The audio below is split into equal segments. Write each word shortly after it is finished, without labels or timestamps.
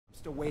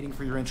Still waiting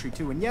for your entry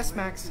too. And yes,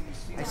 Max,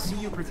 I see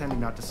you pretending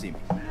not to see me.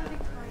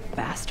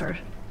 Bastard.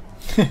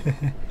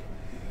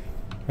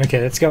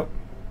 Okay, let's go.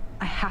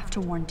 I have to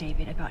warn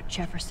David about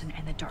Jefferson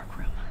and the dark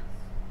room.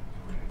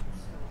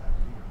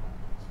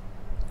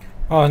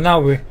 Oh,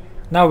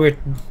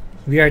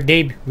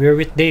 we're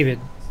with David.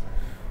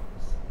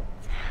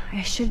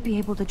 I should be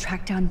able to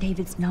track down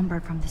David's number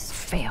from this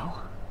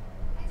fail.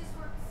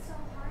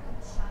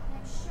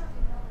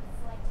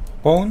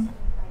 Phone?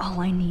 All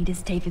I need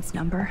is David's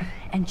number,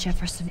 and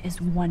Jefferson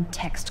is one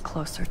text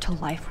closer to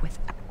life with...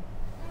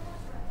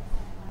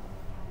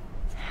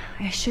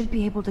 I should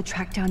be able to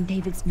track down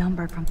David's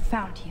number from...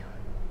 Found you.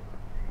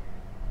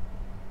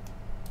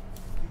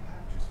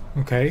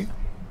 Okay.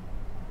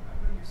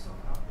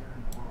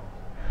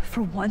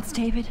 For once,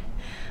 David,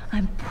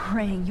 I'm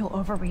praying you'll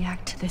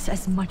overreact to this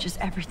as much as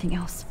everything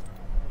else.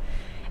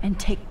 And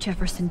take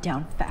Jefferson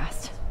down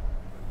fast.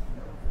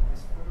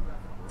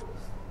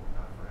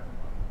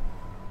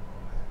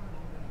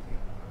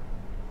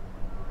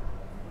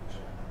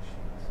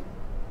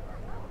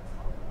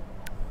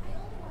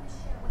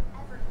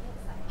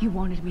 You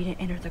wanted me to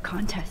enter the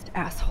contest,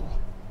 asshole.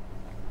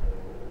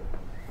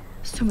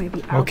 So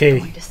maybe I'll be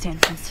going to San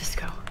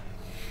Francisco.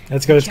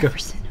 Let's go,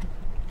 Jefferson,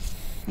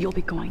 you'll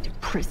be going to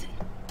prison.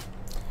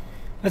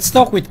 Let's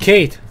talk with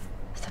Kate.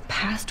 The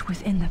past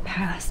within the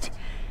past.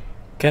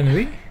 Can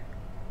we?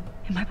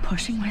 Am I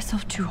pushing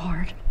myself too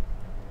hard?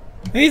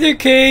 Hey there,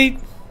 Kate.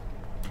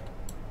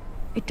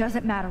 It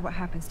doesn't matter what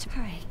happens to...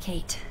 Hi,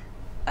 Kate.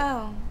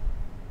 Oh.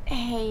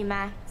 Hey,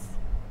 Max.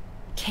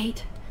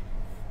 Kate?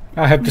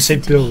 I have to say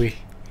Chloe.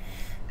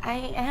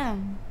 I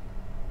am.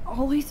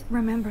 Always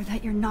remember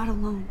that you're not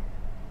alone.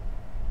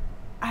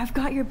 I've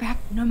got your back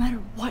no matter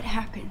what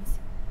happens.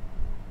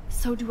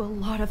 So do a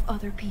lot of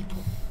other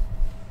people.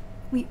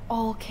 We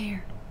all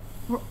care.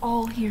 We're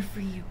all here for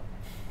you.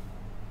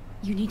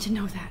 You need to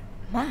know that.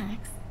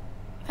 Max,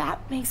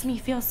 that makes me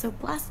feel so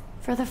blessed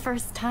for the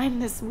first time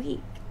this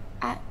week.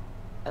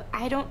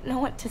 I don't know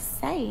what to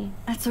say.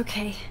 That's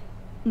okay.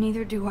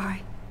 Neither do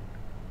I.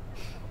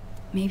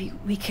 Maybe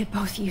we could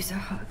both use a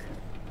hug.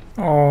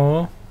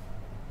 Aww.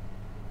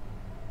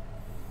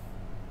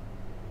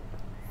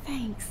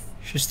 Thanks.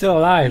 She's still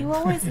alive. You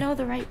always know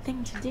the right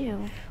thing to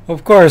do.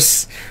 Of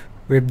course.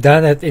 We've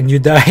done it and you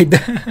died.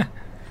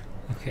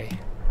 Okay.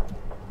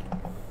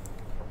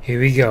 Here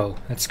we go.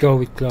 Let's go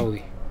with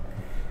Chloe.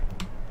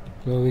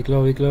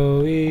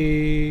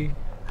 Chloe.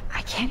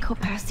 I can't go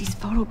past these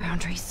photo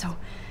boundaries, so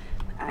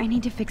I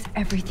need to fix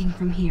everything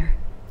from here.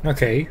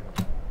 Okay.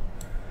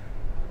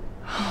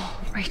 Oh,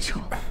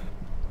 Rachel.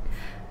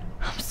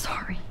 I'm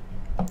sorry.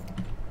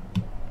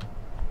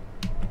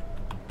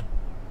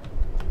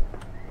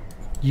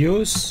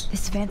 Use.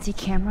 This fancy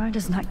camera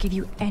does not give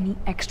you any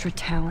extra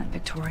talent,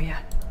 Victoria.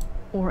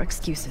 Or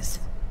excuses.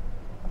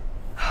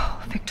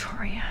 Oh,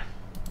 Victoria.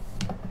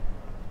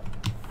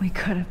 We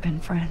could have been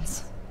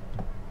friends.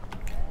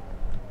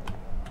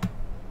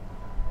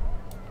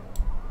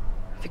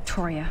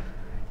 Victoria,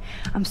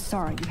 I'm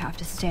sorry you have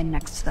to stand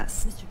next to that.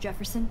 Mr.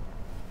 Jefferson,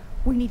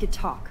 we need to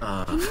talk.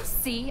 Can you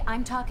see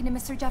I'm talking to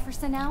Mr.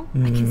 Jefferson now?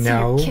 I can see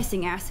No. you're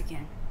kissing ass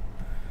again.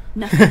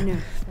 Nothing new.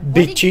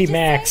 Bitchy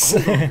Max.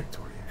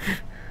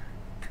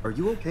 Are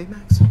you okay,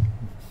 Max?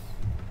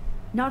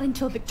 Not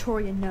until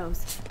Victoria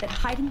knows that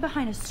hiding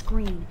behind a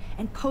screen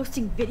and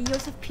posting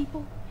videos of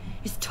people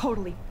is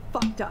totally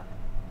fucked up.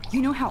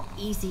 You know how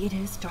easy it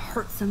is to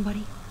hurt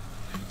somebody?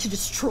 To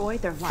destroy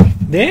their life?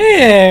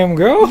 Damn,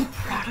 girl! Are you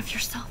proud of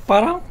yourself?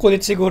 Parang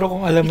kulit siguro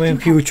kung alam mo yung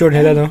If you have future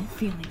nila, no? any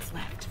feelings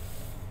left,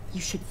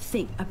 you should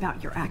think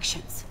about your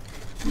actions.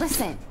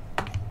 Listen,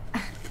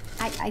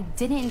 I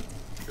didn't...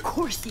 Of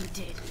course you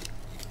did.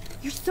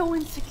 You're so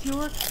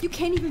insecure, you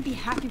can't even be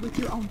happy with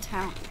your own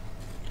town.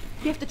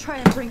 You have to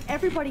try to bring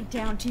everybody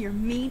down to your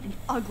mean and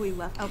ugly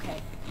level.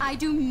 Okay, I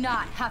do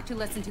not have to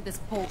listen to this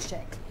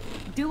bullshit.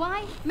 Do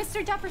I,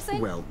 Mr. Jefferson?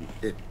 Well,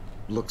 it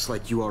looks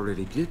like you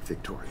already did,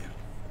 Victoria.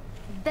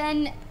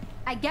 Then,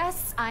 I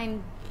guess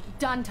I'm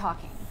done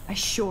talking. I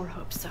sure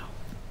hope so.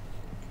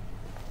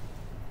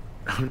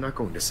 I'm not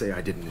going to say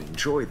I didn't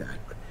enjoy that,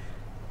 but...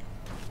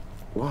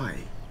 Why?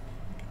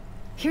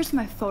 Here's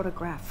my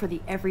photograph for the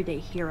Everyday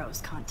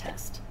Heroes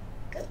contest.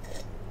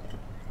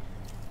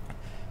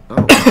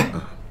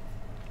 Oh,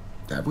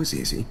 that was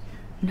easy.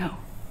 No.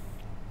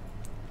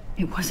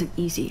 It wasn't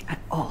easy at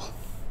all.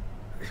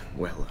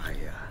 Well,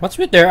 What's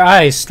with their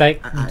eyes?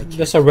 Like, I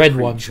there's a red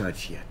one.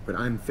 Judge yet, but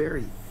I'm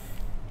very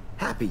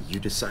happy you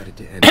decided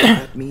to end it.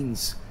 That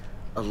means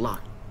a lot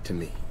to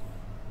me.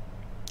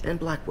 And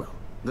Blackwell.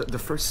 The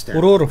first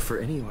step for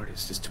any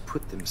artist is to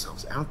put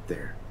themselves out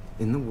there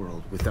in the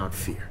world without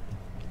fear.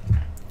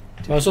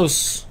 Also,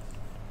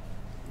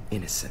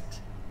 Innocent.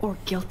 Or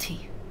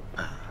guilty.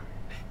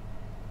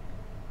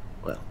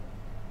 Well,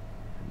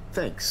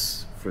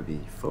 thanks for the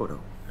photo.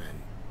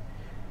 And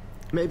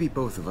maybe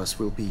both of us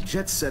will be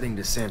jet-setting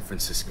to San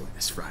Francisco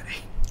this Friday.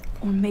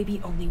 Or maybe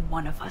only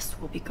one of us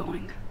will be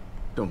going.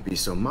 Don't be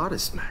so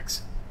modest,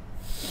 Max.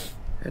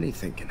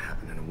 Anything can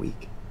happen in a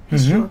week.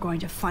 As you're going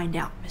to find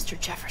out, Mr.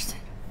 Jefferson.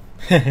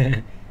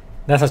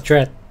 That's a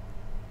threat.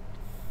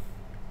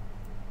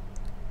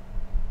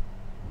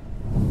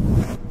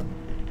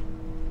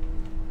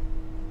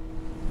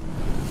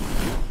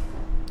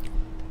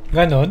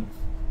 Ganon.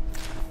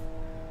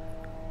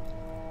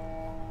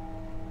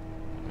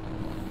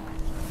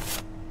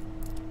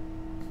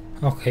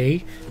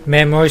 Okay.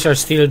 Memories are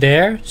still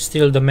there.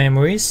 Still the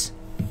memories.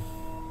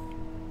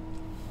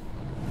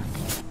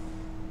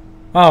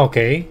 Oh,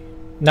 okay.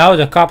 Now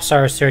the cops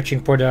are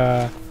searching for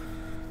the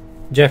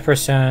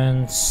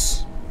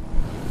Jefferson's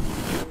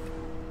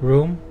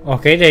room.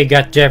 Okay, they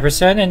got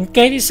Jefferson and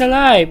Katie's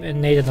alive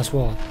and Nathan as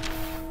well.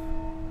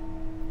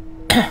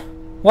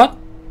 What?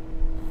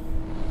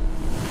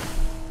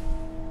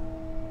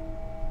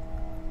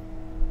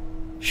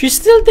 She's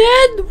still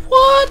dead?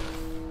 What?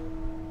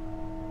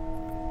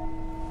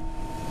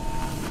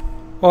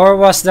 Or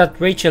was that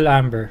Rachel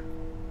Amber?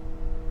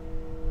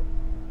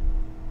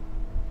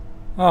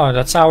 Oh,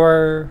 that's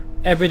our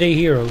everyday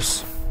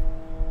heroes.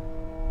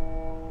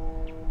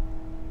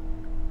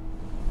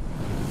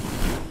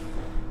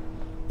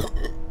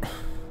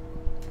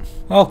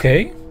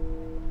 Okay.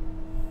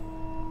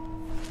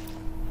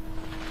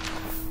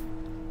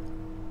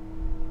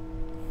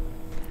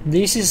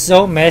 This is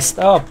so messed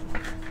up.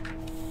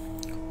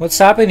 What's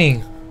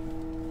happening?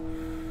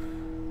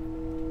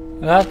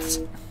 That's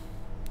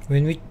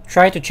when we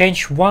try to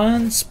change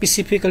one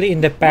specifically in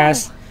the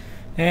past,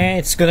 and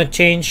it's gonna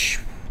change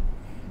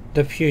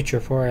the future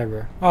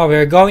forever. Oh,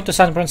 we're going to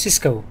San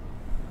Francisco.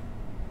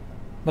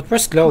 But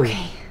where's Chloe?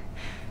 Okay.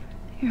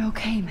 You're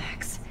okay,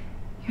 Max.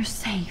 You're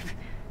safe.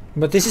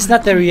 But this is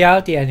not the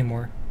reality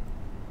anymore.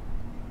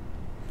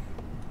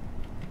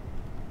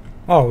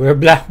 Oh, we're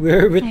black.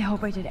 We're with. I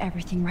hope I did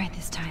everything right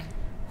this time.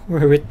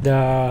 We're with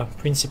the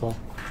principal.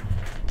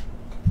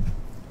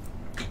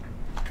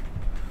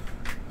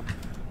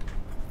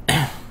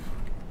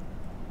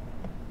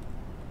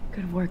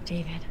 Good work,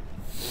 David.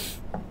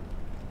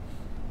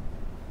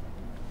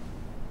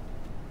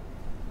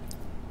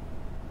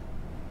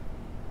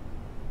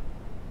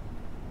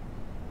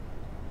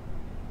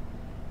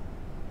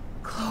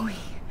 Chloe.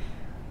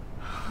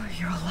 Oh,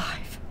 you're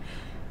alive.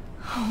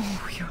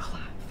 Oh, you're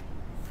alive.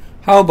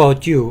 How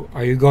about you?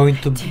 Are you going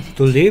to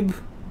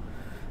live?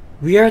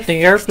 We are at the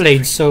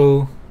airplane,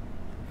 so.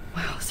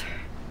 Wowzer.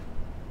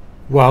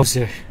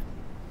 Wowzer.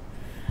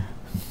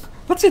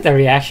 What's it? The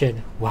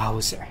reaction?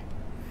 Wowzer.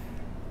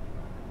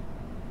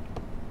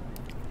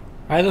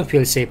 I don't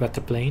feel safe at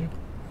the plane.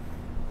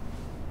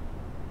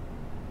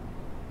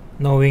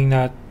 Knowing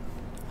that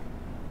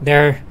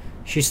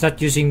she's not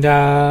using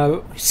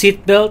the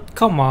seatbelt.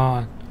 Come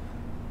on.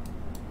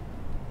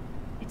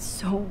 It's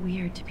so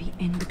weird to be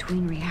in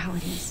between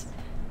realities.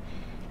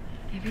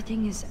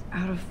 Everything is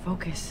out of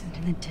focus and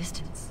in the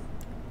distance.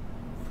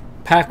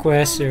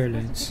 PacWest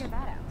Airlines.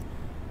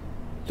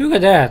 Look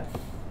at that.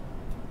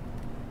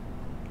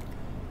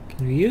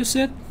 Can we use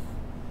it?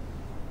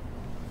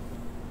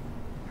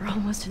 We're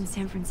almost in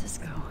San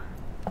Francisco.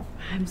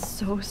 I'm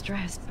so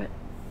stressed, but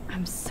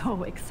I'm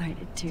so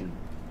excited too.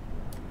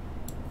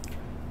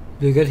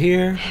 Look at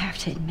here. I have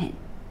to admit,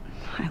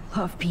 I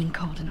love being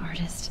called an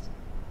artist.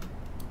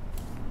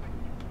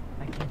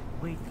 I can't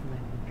wait to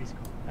land in Frisco.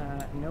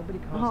 Nobody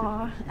calls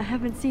Aw, I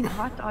haven't seen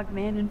Hot Dog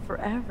Man in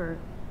forever.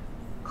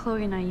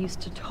 Chloe and I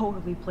used to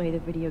totally play the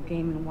video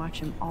game and watch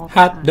him all the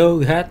time. Hot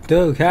dog, hot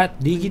dog, hot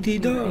diggity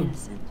We were dog.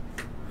 innocent.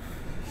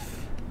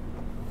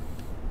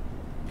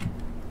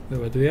 So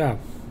what do we have?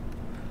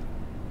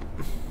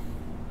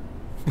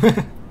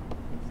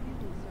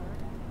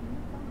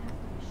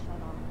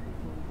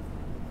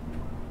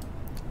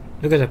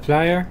 Look at the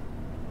flyer.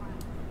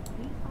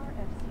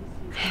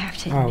 I have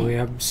to Oh, admit, we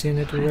have seen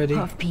it already.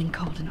 I love being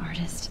called an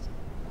artist.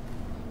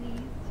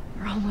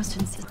 We're almost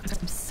in San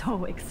Francisco. I'm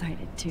so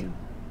excited too.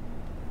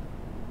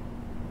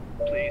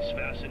 Please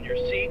fasten your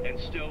seat and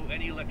stow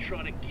any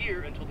electronic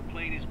gear until the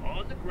plane is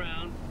on the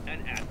ground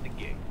and at the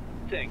gate.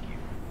 Thank you.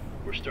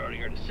 We're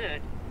starting our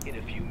descent in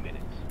a few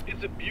minutes.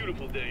 It's a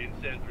beautiful day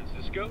in San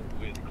Francisco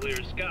with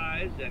clear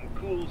skies and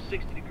cool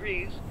 60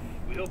 degrees.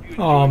 We hope you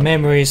enjoy. Oh,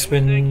 memories and we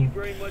thank you when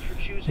very much for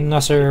choosing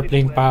nasa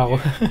airplane pa ako.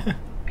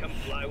 Come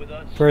fly with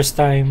us. First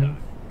time.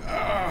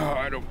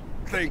 I don't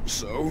think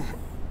so.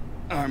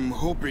 I'm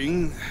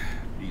hoping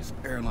these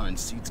airline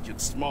seats get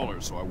smaller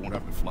so I won't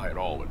have to fly at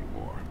all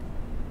anymore.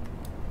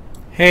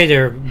 Hey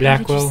there, How did you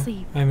Blackwell.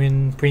 sleep? I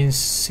mean,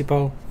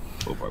 Principal.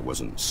 Hope I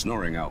wasn't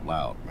snoring out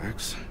loud,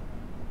 Max.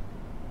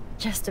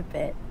 Just a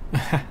bit.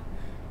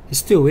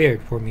 It's too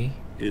weird for me.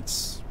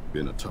 It's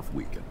been a tough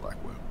week at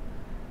Blackwell.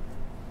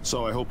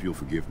 So I hope you'll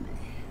forgive me.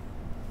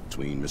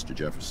 Between Mr.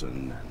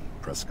 Jefferson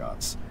and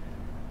Prescott's,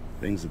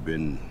 things have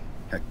been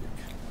hectic,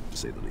 to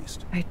say the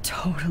least. I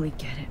totally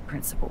get it,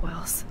 Principal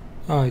Wells.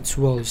 Oh, it's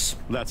Wells.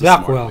 That's a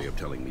smart Blackwell. way of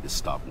telling me to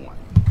stop whining.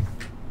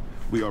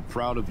 We are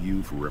proud of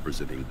you for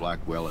representing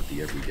Blackwell at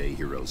the Everyday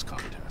Heroes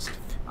contest.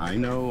 I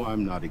know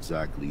I'm not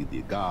exactly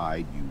the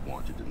guide you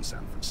wanted in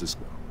San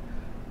Francisco,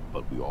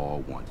 but we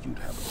all want you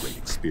to have a great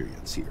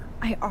experience here.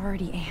 I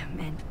already am,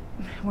 and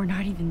we're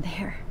not even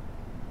there.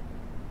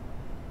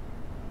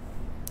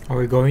 Are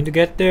we going to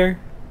get there?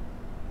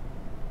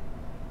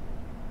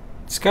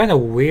 It's kind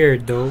of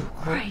weird though.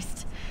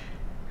 Christ.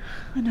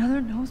 Another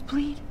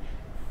nosebleed?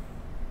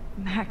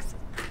 Max,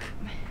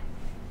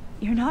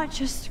 you're not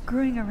just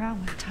screwing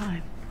around with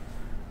time.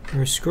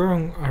 You're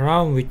screwing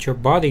around with your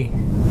body.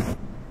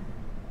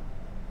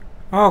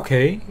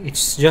 Okay,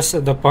 it's just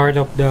the part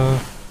of the...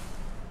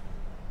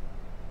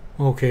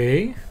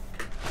 Okay.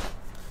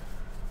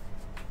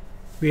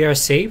 We are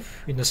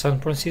safe in the San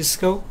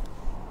Francisco.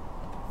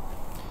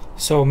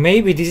 So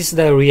maybe this is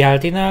the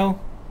reality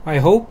now, I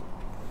hope.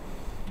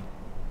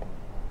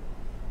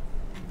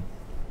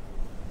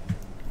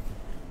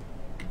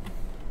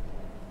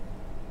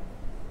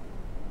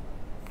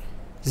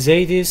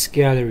 Zadie's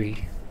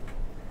Gallery.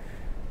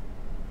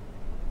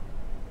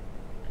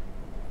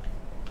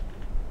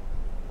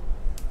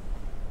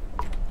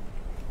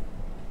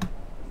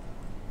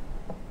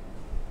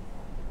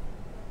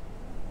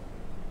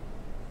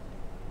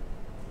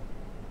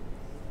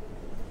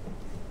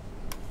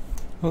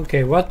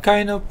 Okay, what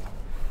kind of...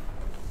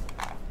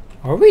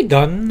 Are we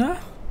done na?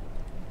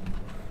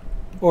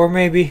 Or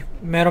maybe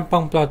meron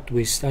pang plot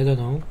twist, I don't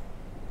know.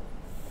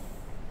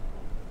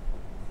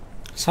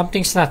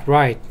 Something's not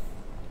right.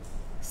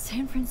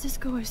 San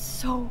Francisco is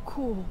so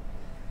cool.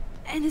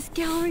 And this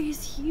gallery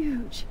is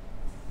huge.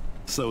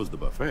 So is the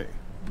buffet.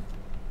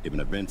 If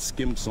an event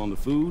skimps on the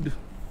food,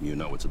 you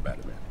know it's a bad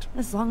event.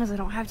 As long as I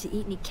don't have to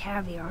eat any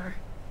caviar.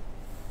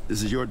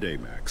 This is your day,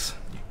 Max.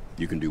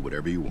 You can do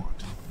whatever you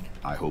want.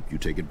 I hope you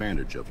take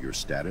advantage of your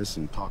status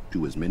and talk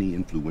to as many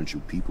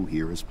influential people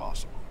here as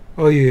possible.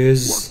 Oh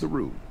yes. Work the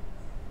room.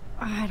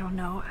 I don't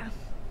know.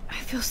 I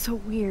feel so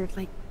weird,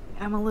 like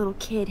I'm a little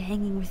kid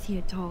hanging with the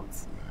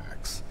adults.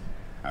 Max,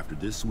 after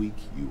this week,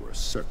 you are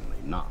certainly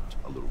not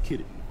a little kid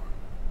anymore.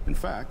 In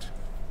fact,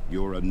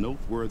 you're a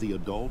noteworthy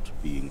adult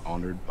being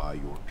honored by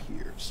your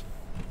peers.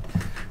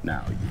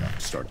 Now you have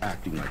to start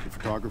acting like the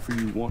photographer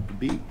you want to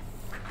be.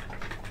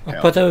 A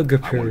Hell,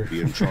 photographer. I want to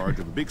be in charge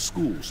of a big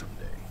school someday.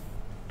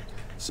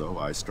 So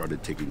I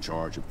started taking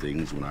charge of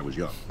things when I was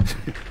young.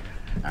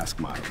 Ask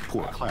my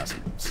poor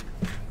classmates.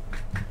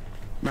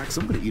 Max,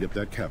 I'm gonna eat up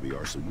that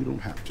caviar so you don't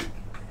have to.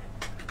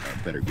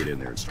 I better get in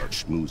there and start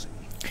schmoozing.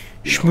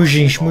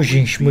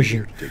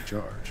 Schmoozing. Take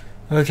charge.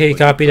 Okay,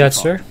 copy that,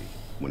 sir.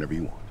 Whenever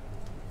you want.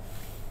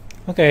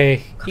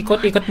 Okay,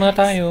 ikot-ikot muna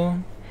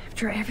tayo.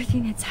 After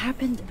everything that's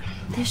happened,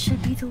 this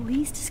should be the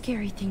least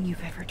scary thing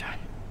you've ever done.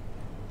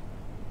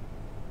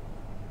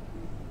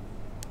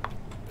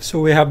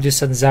 So we have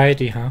this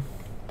anxiety, huh?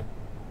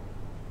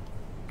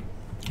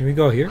 Here we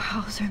go here.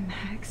 Wowzer,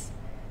 Max.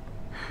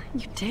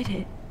 You did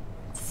it.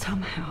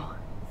 Somehow.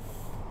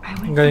 I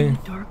went Okay. from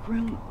the dark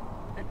room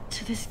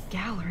to this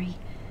gallery.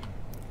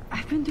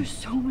 I've been through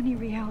so many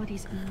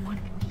realities in 1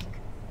 week.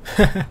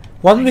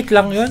 1 week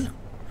lang yun?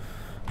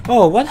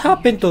 Oh, what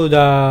happened to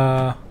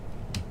the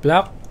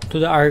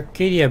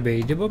Arcadia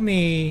Bay? Di ba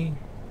may...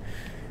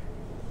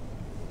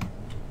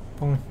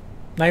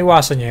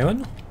 Naiwasan niya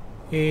yun?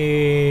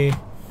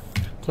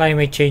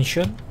 Climate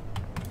change yun?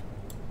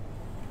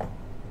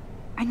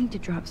 I need to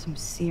drop some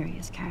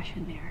serious cash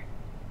in there.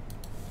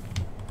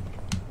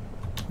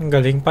 Ang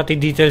galing. Pati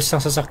details ng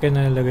sasakyan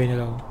na nilagay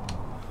nila.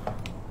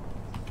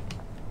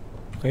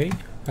 Okay.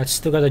 Let's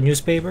still got a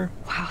newspaper.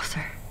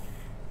 Wowzer.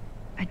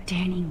 A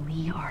Danny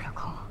Lee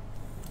article.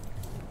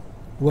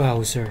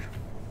 Wow, sir.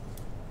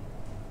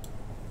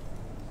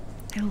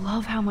 I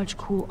love how much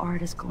cool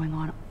art is going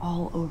on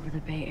all over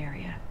the Bay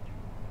Area.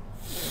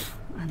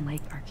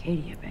 Unlike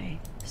Arcadia Bay,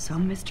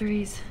 some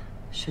mysteries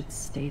should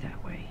stay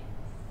that way.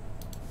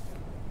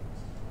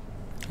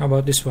 How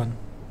about this one?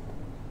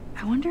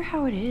 I wonder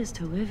how it is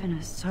to live in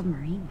a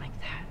submarine like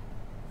that.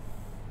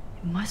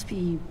 It must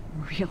be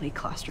really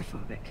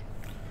claustrophobic.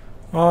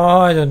 Oh,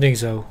 I don't think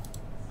so.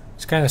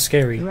 It's kind of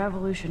scary. The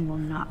revolution will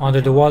not be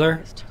Under the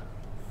water? televised.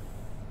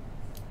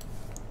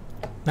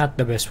 Not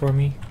the best for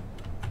me.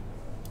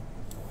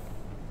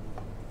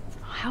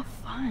 How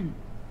fun.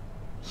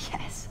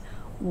 Yes,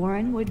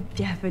 Warren would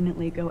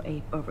definitely go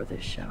ape over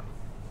this show.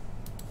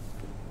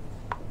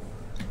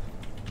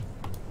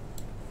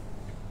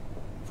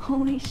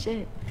 Holy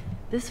shit,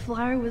 this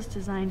flyer was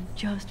designed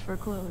just for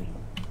Chloe.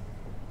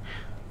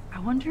 I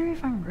wonder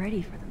if I'm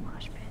ready for the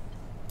mosh pit.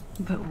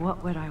 But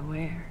what would I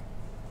wear?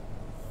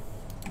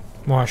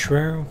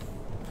 Mushroom.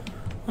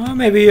 Oh,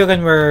 maybe you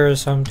can wear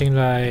something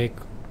like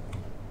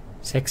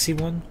sexy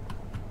one.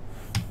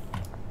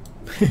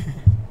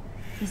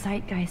 The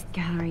Zeitgeist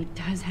Gallery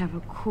does have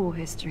a cool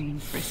history in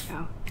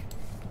Frisco.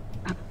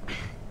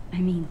 I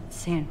mean,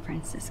 San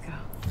Francisco.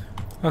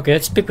 Okay,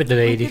 let's speak with the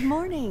lady. Good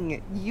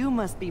morning. You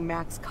must be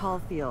Max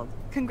Caulfield.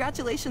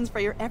 Congratulations for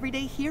your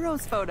Everyday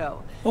Heroes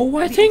photo. Oh,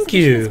 why The thank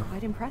exhibition is you.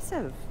 quite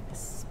impressive,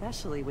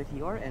 especially with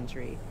your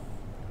entry.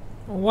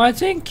 Why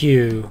thank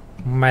you,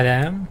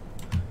 madam.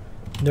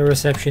 The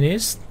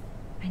receptionist.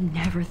 I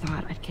never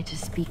thought I'd get to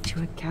speak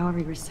to a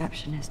gallery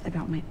receptionist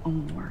about my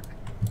own work.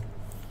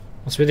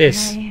 What's with Here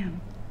this? I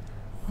am,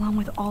 along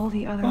with all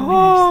the other winners.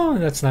 Oh,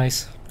 that's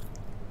nice.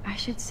 I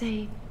should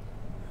say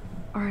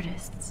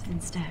artists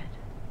instead.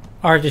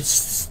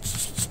 Artists.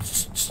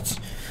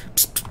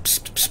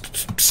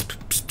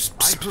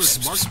 I I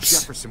heard Mark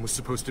Jefferson was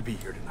supposed to be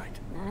here tonight.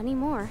 Not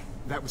anymore.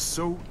 That was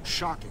so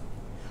shocking.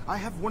 I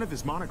have one of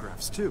his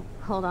monographs, too.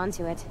 Hold on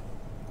to it.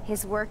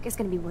 His work is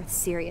going to be worth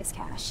serious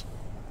cash.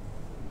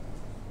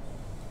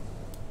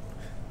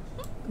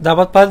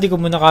 Dapat pala di ko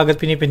muna kagad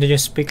pinipindot yung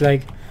speak,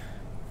 like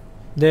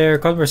their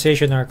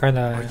conversation are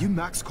kinda... Are you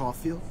Max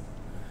Caulfield?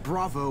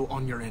 Bravo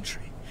on your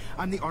entry.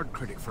 I'm the art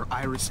critic for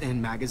Iris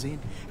N magazine,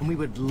 and we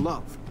would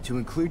love to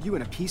include you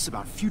in a piece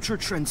about future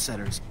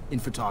trendsetters in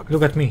photography.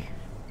 Look at me.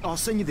 I'll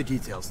send you the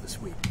details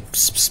this week, if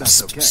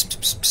that's okay.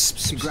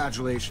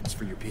 Congratulations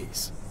for your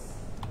piece.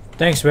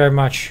 Thanks very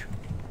much,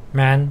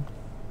 man.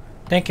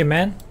 Thank you,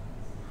 man.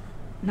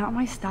 Not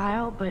my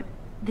style, but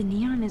the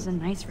neon is a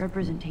nice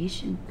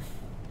representation.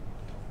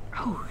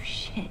 Oh,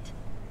 shit.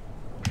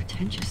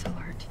 Pretentious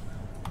alert.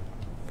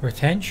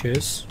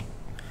 Pretentious?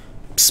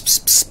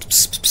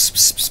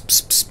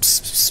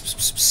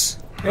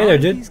 Hey How there,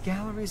 do dude. these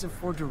galleries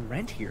afford to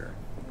rent here?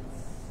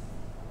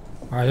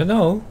 I don't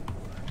know.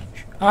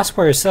 Ask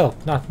for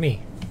yourself, not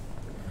me.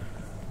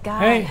 God,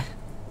 Hey.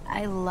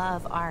 I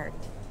love art.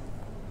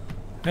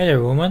 Hey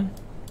there, woman.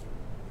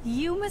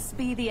 You must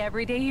be the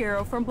everyday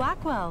hero from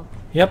Blackwell.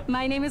 Yep.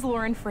 My name is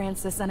Lauren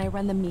Francis, and I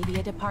run the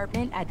media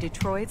department at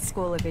Detroit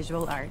School of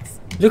Visual Arts.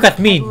 Look at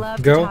me, I'd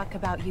love girl. to talk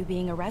about you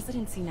being a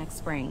residency next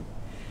spring.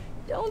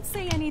 Don't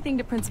say anything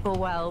to Principal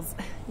Wells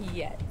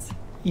yet.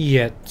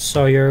 Yet,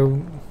 so you're...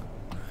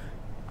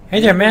 Hey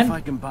there, If I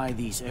man. can buy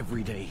these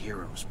everyday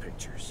heroes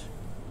pictures.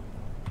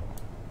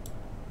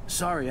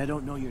 Sorry, I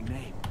don't know your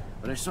name,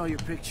 but I saw your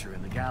picture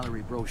in the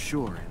gallery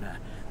brochure, and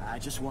I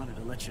just wanted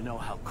to let you know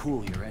how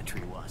cool your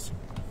entry was.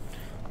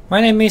 My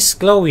name is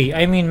Chloe.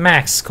 I mean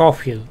Max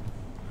Caulfield.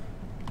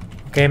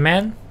 Okay,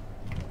 man?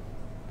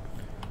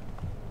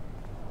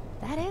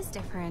 That is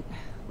different.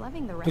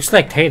 Loving the Looks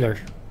like Taylor.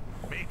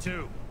 Me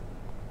too.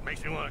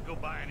 Makes me want to go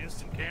buy an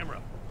instant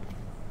camera.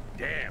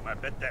 Damn, I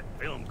bet that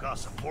film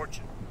costs a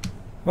fortune.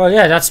 Well,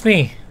 yeah, that's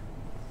me.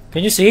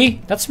 Can you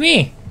see? That's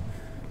me.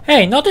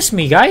 Hey, notice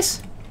me,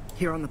 guys.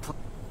 Here on the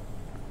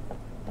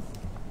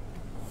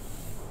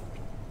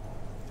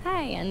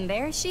Hi, and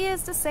there she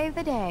is to save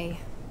the day.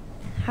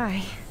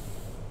 Hi.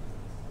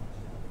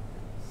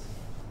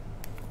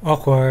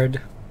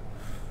 Awkward.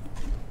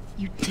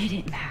 You did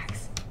it,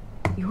 Max.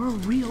 You're a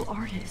real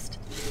artist.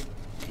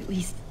 At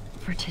least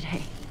for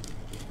today.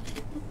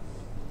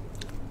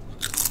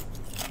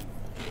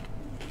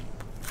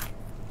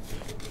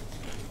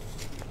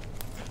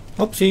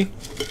 Oopsie.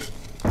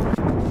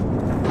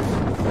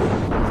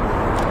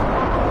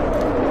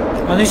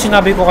 Ano yung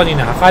sinabi ko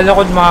kanina? Akala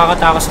ko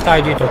makakatakas na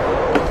tayo dito.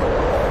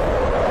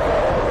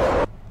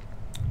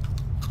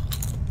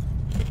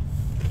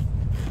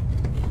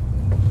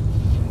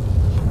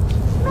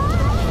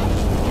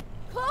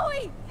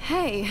 Chloe!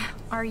 Hey,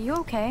 are you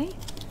okay?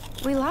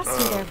 We lost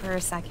you there for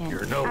a second.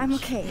 Your nose. I'm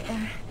okay.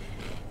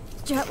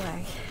 Jet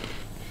lag.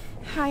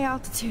 High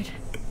altitude.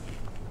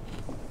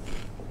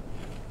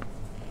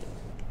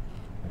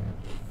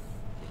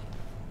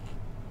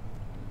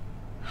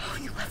 Oh,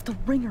 you left the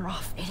ringer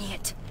off,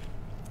 idiot.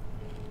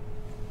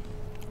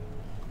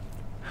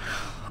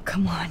 Oh,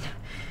 come on.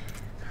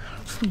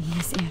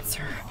 Please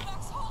answer.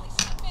 Max, holy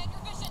shit, man,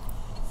 your vision.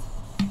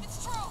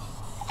 It's true.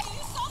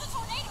 You saw the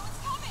tornado. It's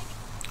coming.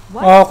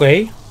 What?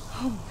 Okay.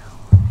 Oh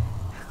no.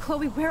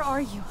 Chloe, where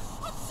are you?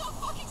 I'm so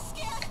fucking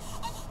scared.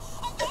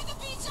 I'm by the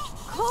beach.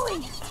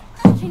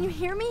 Chloe! Can you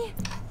hear me?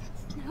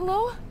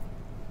 Hello?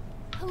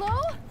 Hello?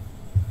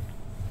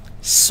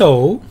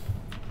 So,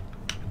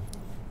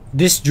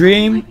 this Oh my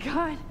dream...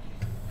 god.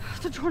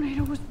 The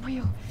tornado was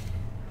real.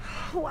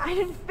 Oh, I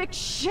didn't fix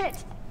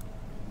shit.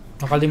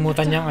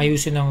 Nakalimutan niyang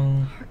ayusin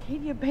ng...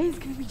 Arcadia Bay is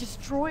gonna be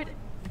destroyed.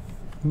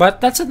 But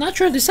that's a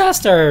natural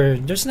disaster.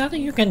 There's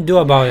nothing you can do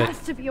about There it.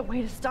 has to be a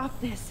way to stop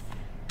this.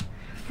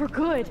 For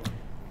good.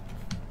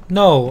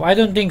 No, I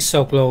don't think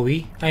so,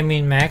 Chloe. I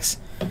mean, Max.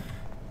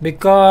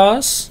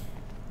 Because...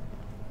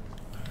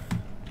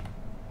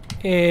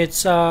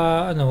 It's,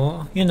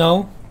 ano, you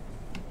know...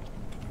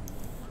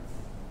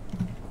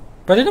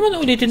 Pwede naman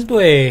ulitin to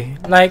eh.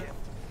 Like...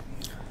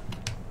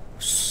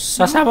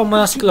 Sasama mo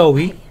na si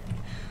Chloe.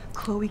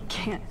 Chloe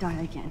can't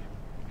die again.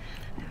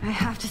 I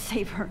have to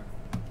save her.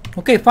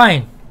 Okay,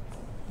 fine.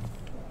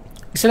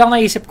 Isa lang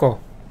naisip ko.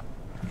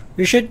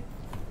 We should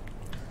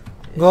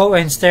go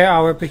and stare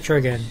our picture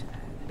again.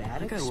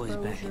 Bad exposure,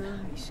 bad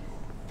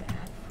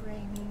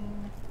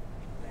framing,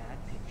 bad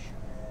picture.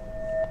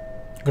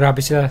 Grabe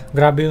sila.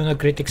 Grabe yung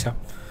nag-critics ha.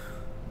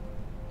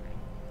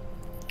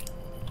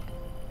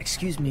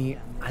 Excuse me,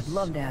 I'd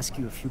love to ask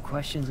you a few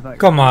questions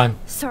about Come on.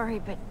 Sorry,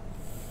 but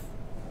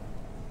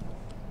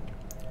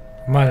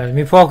Come on, let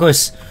me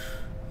focus.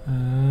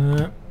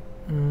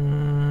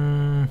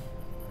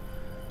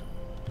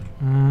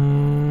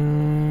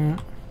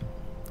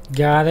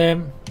 Got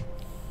him.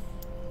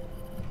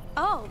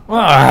 Oh,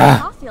 Ah.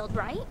 Caulfield,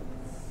 right?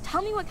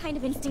 Tell me what kind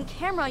of instant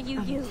camera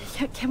you use.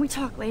 can we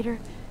talk later?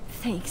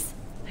 Thanks.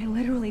 I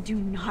literally do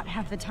not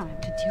have the time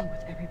to deal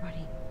with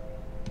everybody.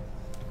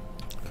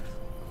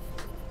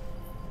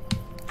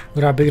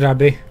 Grabe,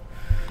 grabe.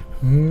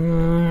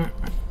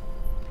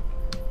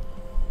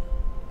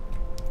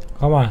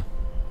 Come on.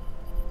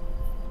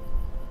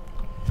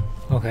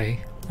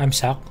 Okay, I'm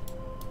stuck.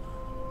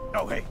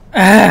 Oh, hey.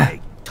 I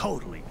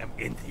totally am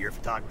into your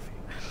photography.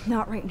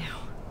 Not right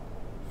now.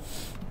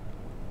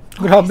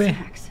 Grabe.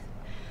 Max.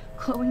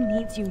 Chloe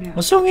needs you now.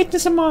 Masungit niya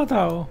sa mga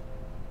tao.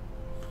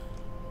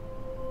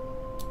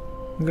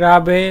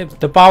 Grabe.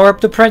 The power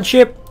of the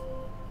friendship.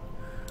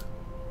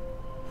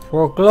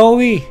 For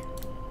Chloe.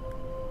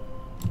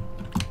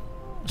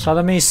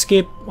 Sana may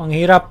skip. Ang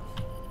hirap.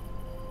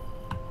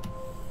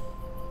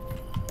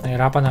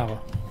 Nahirapan ako.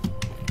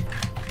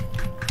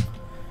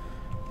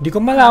 Hindi ko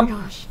malam. Oh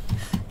my gosh.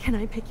 Can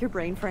I pick your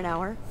brain for an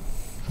hour?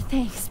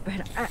 Thanks,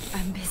 but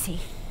I'm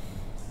busy.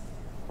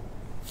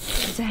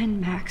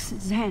 Zen, Max,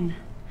 Zen.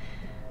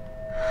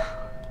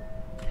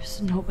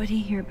 There's nobody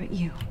here but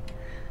you.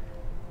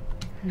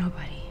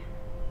 Nobody.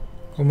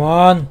 Come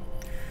on.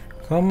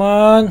 Come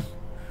on.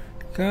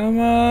 Come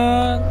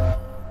on.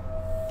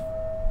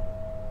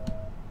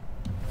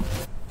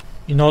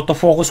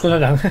 Ino-auto-focus ko na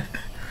lang.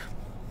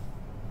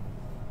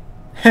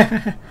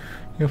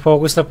 Yung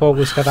focus na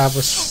focus ka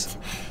tapos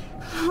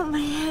Oh,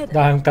 my head.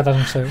 dahil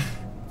tatanong sa'yo.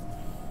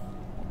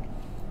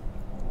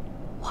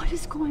 What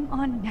is going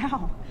on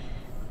now?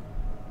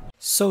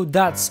 So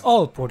that's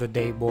all for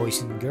today,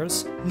 boys and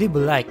girls. Leave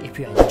a like if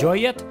you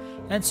enjoy it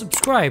and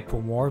subscribe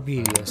for more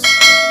videos.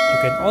 You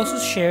can also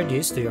share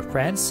this to your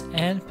friends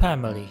and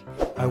family.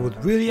 I would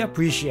really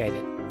appreciate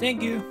it.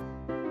 Thank you.